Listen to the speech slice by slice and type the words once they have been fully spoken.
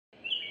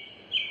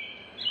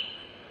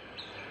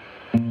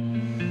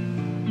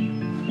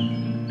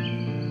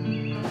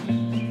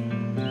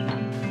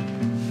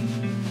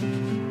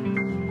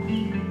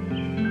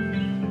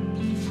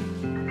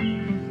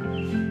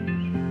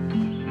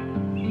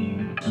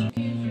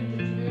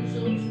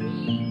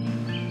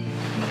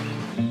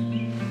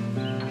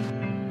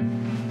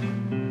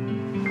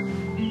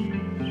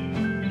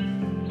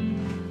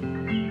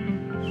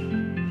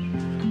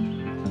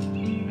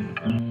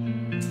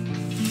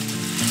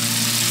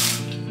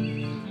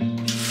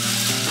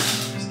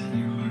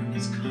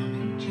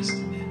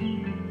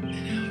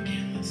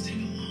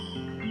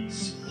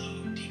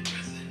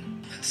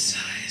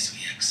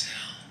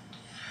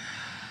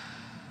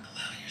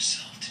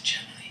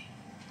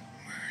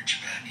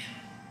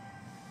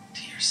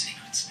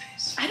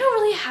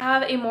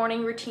Have a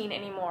morning routine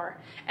anymore,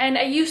 and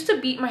I used to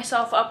beat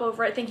myself up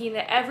over it, thinking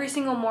that every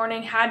single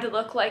morning had to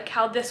look like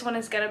how this one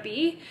is gonna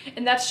be,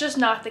 and that's just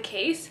not the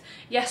case.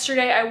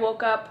 Yesterday I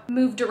woke up,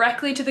 moved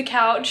directly to the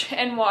couch,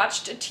 and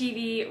watched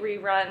TV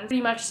reruns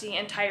pretty much the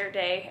entire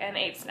day and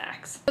ate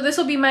snacks. So this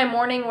will be my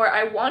morning where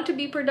I want to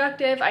be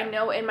productive. I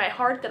know in my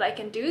heart that I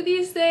can do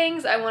these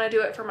things. I want to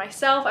do it for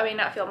myself. I may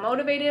not feel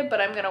motivated, but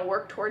I'm gonna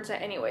work towards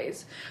it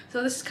anyways.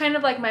 So this is kind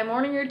of like my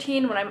morning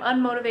routine when I'm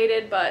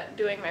unmotivated but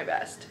doing my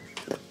best.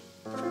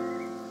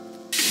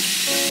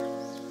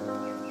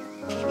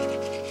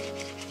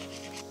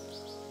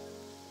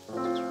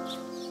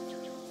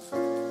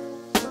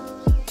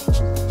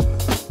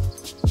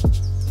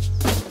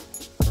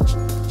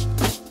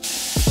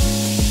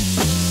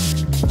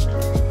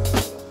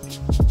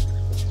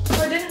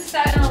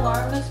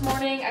 This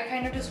morning, I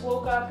kind of just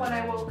woke up when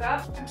I woke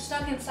up. I'm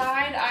stuck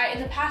inside.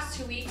 In the past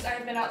 2 weeks,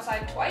 I've been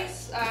outside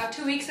twice.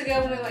 2 weeks ago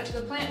when we went to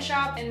the plant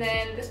shop, and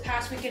then this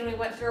past weekend we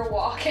went through a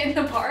walk in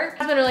the park.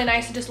 It's been really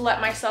nice to just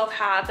let myself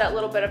have that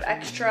little bit of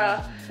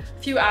extra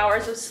few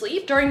hours of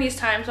sleep during these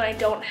times when I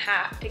don't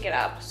have to get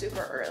up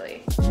super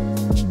early.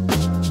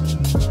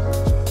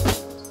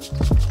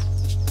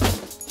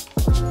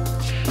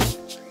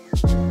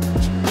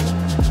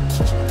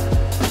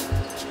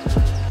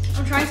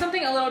 Trying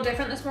something a little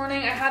different this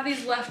morning. I have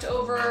these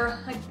leftover,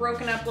 like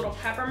broken up little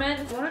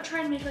peppermints. I want to try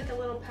and make like a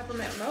little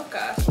peppermint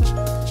mocha.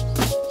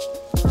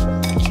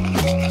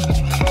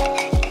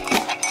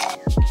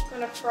 I'm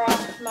gonna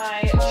froth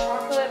my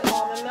chocolate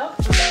almond milk.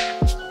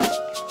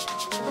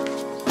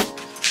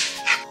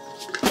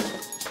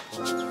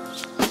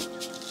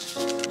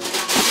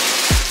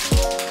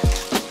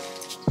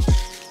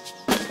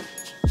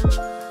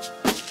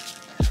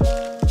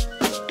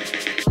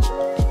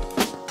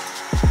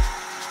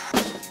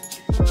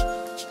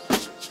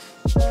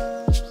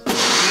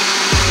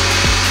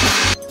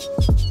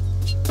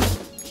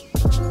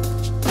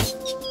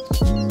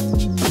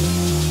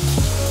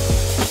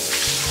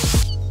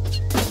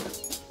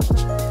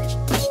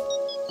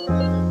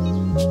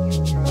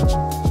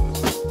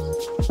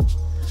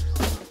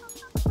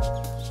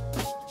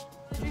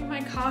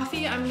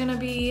 I'm gonna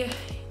be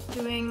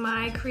doing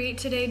my Create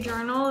Today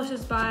journal. This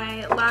is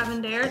by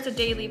Lavender. It's a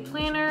daily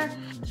planner.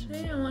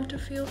 Today I want to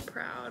feel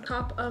proud.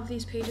 Top of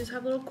these pages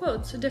have little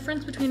quotes. The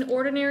difference between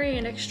ordinary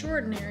and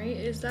extraordinary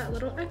is that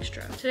little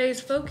extra.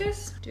 Today's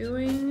focus,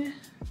 doing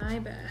my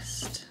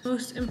best.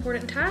 Most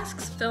important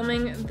tasks,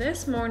 filming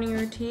this morning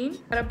routine.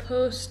 Gotta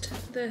post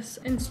this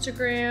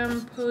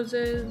Instagram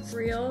poses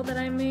reel that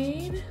I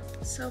made.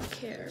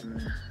 Self-care, I'm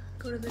gonna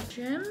go to the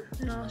gym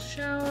and I'll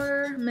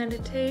shower,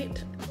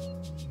 meditate.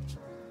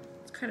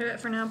 Kind of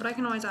it for now, but I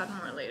can always add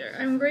more later.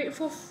 I'm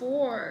grateful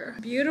for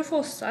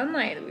beautiful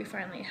sunlight that we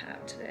finally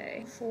have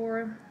today.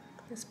 For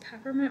this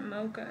peppermint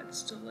mocha,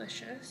 it's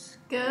delicious.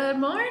 Good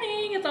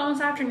morning, it's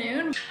almost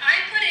afternoon. I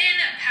put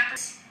in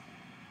peppers.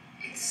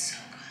 It's so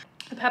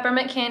good. The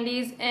peppermint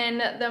candies in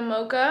the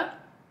mocha,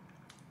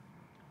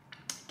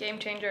 game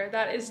changer.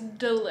 That is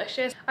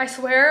delicious. I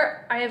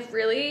swear I have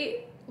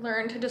really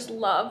learned to just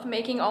love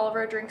making all of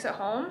our drinks at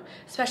home,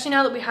 especially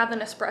now that we have the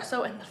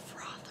Nespresso and the frother.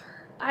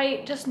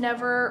 I just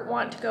never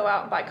want to go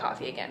out and buy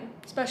coffee again,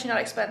 especially not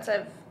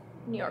expensive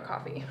New York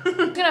coffee.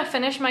 I'm gonna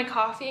finish my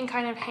coffee and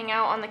kind of hang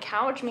out on the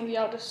couch. Maybe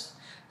I'll just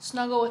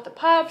snuggle with the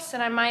pups,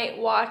 and I might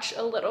watch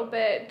a little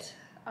bit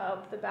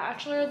of The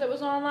Bachelor that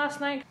was on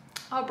last night.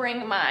 I'll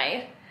bring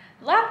my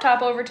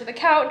laptop over to the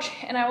couch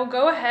and I will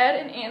go ahead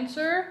and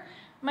answer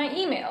my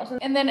emails.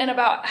 And then in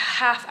about a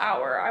half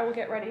hour, I will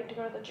get ready to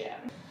go to the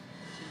gym.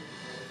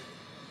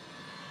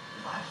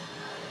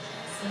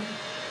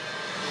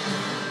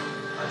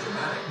 A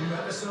dramatic new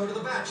episode of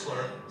The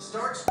Bachelor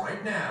starts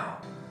right now.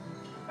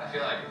 I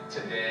feel like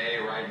today,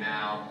 right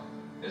now,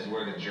 is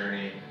where the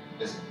journey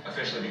is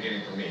officially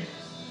beginning for me.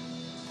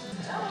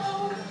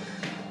 Hello.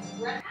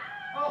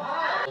 Oh,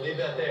 hi. I'll leave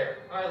that there.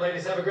 All right,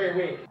 ladies, have a great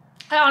week.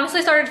 I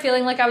honestly started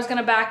feeling like I was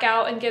gonna back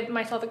out and give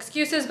myself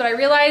excuses, but I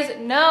realized,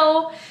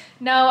 no,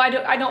 I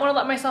don't wanna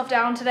let myself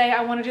down today.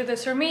 I wanna do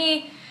this for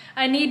me.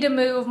 I need to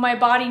move, my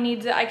body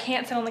needs it. I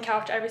can't sit on the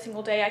couch every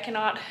single day. I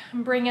cannot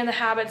bring in the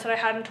habits that I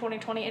had in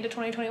 2020 into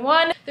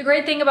 2021. The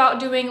great thing about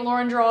doing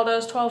Lauren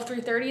Giraldo's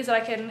 12-3-30 is that I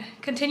can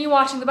continue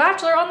watching The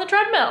Bachelor on the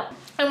treadmill.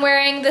 I'm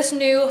wearing this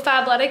new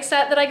Fabletics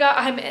set that I got.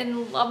 I'm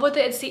in love with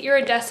it. It's the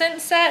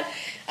iridescent set.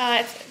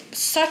 It's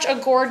such a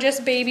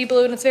gorgeous baby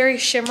blue and it's very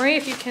shimmery,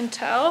 if you can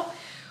tell.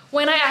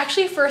 When I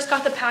actually first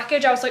got the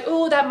package, I was like,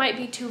 oh, that might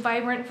be too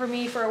vibrant for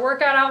me for a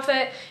workout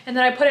outfit. And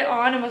then I put it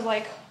on and was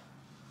like,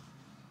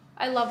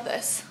 I love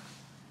this.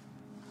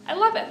 I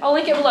love it. I'll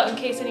link it below in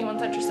case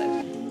anyone's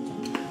interested.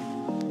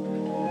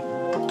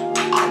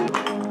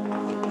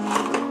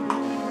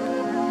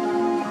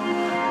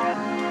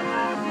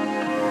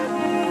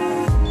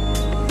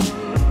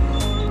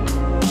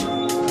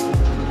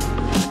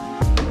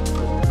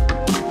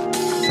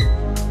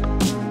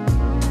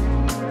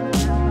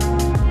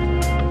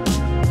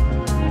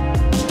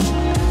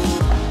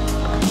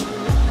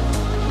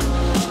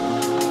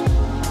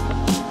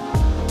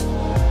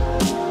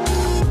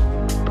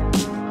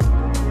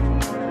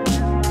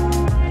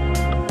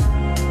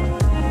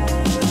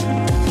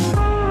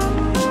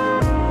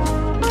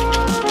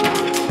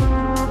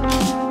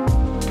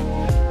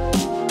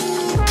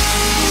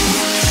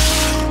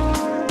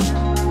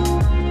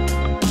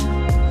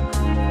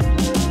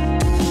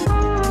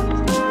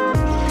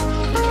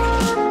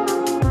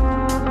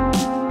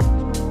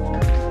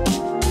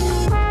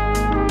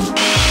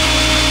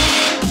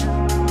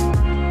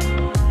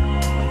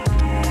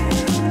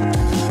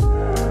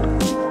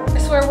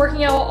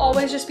 Working out will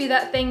always just be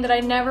that thing that I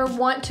never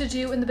want to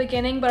do in the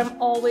beginning, but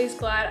I'm always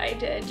glad I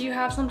did. Do you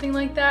have something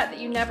like that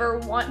you never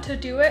want to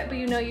do it, but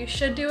you know you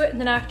should do it,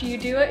 and then after you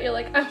do it, you're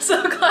like, I'm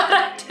so glad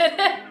I did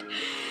it?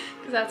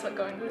 Because that's what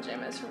going to the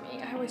gym is for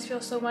me. I always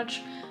feel so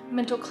much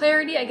mental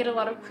clarity. I get a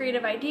lot of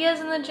creative ideas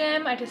in the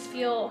gym. I just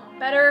feel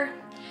better.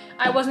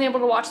 I wasn't able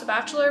to watch The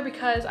Bachelor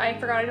because I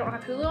forgot I don't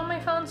have Hulu on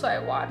my phone, so I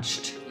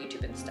watched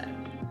YouTube instead.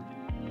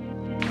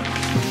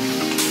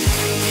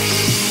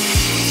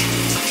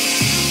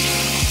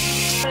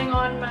 Putting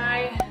on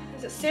my,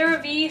 is it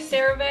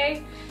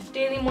CeraVe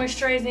Daily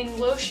Moisturizing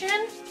Lotion.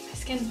 My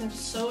skin's been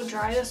so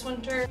dry this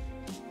winter.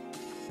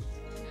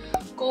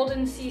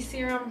 Golden Sea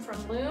Serum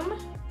from Loom.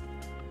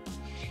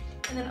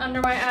 And then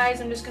under my eyes,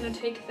 I'm just gonna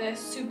take this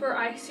Super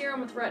Eye Serum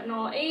with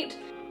Retinol 8.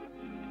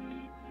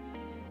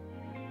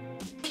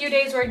 A few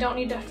days where I don't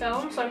need to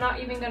film, so I'm not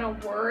even gonna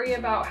worry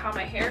about how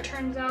my hair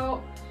turns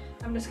out.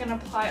 I'm just gonna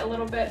apply a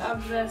little bit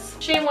of this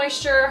Shea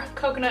Moisture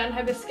Coconut and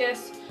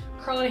Hibiscus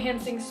Curl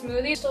Enhancing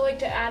Smoothie. Still like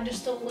to add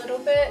just a little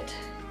bit.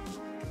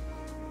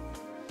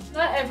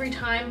 Not every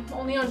time,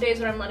 only on days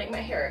when I'm letting my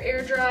hair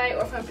air dry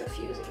or if I'm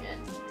diffusing it.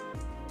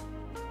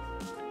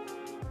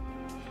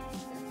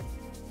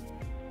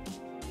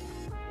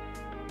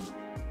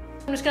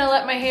 I'm just gonna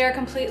let my hair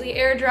completely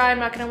air dry. I'm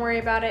not gonna worry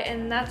about it,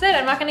 and that's it.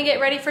 I'm not gonna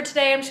get ready for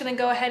today. I'm just gonna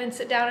go ahead and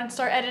sit down and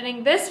start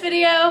editing this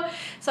video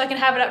so I can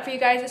have it up for you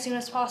guys as soon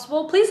as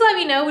possible. Please let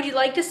me know, would you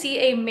like to see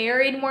a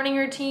married morning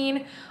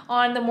routine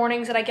on the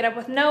mornings that I get up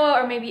with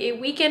Noah, or maybe a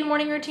weekend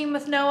morning routine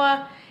with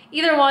Noah?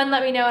 Either one,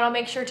 let me know and I'll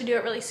make sure to do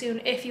it really soon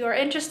if you are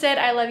interested.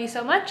 I love you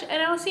so much,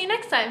 and I will see you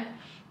next time.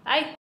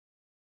 Bye.